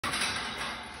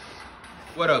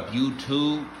What up,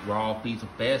 YouTube? Raw feeds the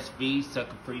best feed,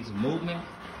 sucker freezer movement.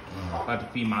 About to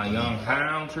feed my young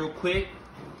hounds real quick.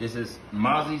 This is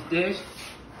Mozzie's dish.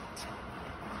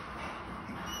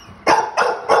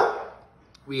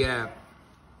 We have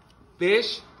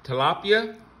fish,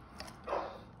 tilapia,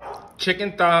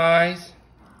 chicken thighs,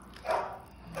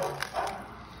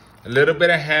 a little bit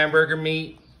of hamburger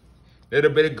meat, a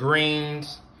little bit of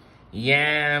greens,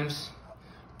 yams,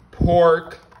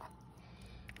 pork,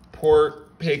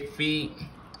 pig feet,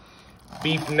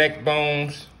 beef neck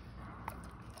bones,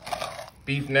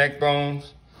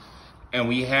 and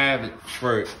we have it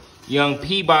for young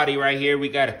Peabody right here. We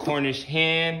got a Cornish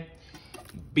hen,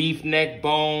 beef neck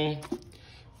bone,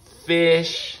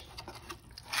 fish,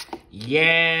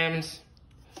 yams,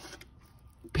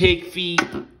 pig feet,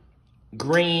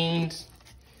 greens.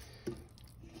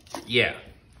 Yeah,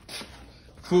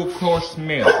 full course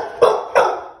meal.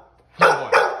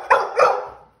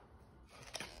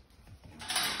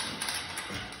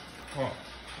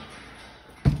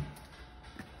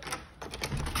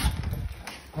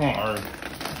 Come on, Ari.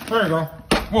 There you go.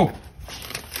 Whoa.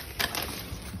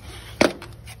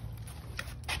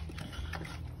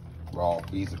 Raw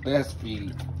feed's the best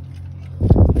feed.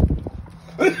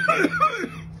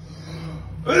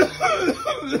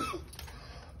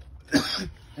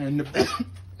 and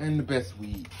the best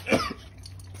weed.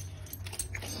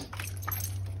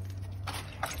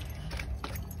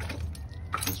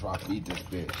 This raw feed this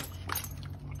bitch.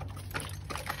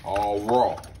 All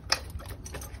raw.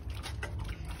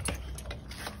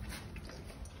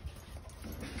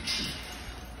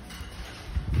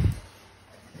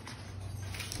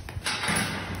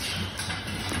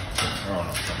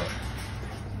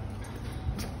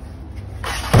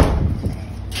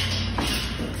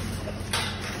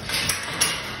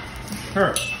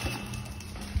 Her.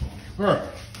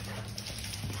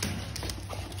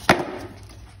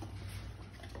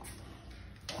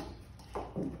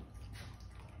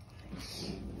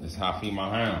 This is how I feed my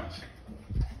hounds.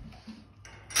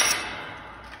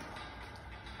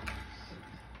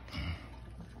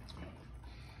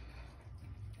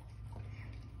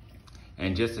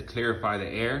 And just to clarify the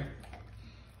air,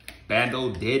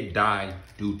 Bando did die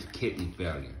due to kidney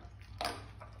failure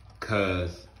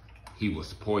because he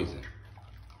was poisoned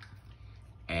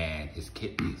and his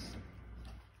kidneys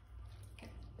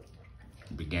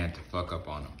began to fuck up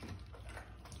on him.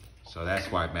 So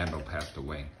that's why Bando passed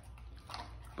away.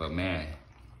 But man,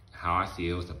 how I see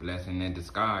it was a blessing in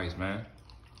disguise, man.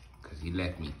 Because he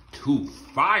left me 2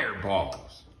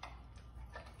 fireballs.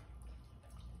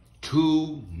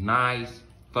 2 nice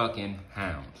fucking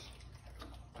hounds.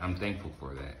 I'm thankful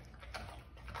for that.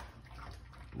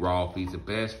 Raw feeds the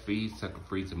best feed, sucker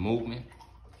freezer movement.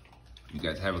 You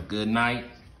guys have a good night.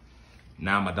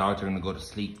 Now my dogs are gonna go to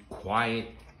sleep quiet.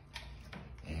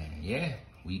 And yeah,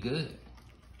 we good.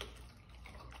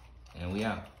 And we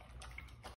out.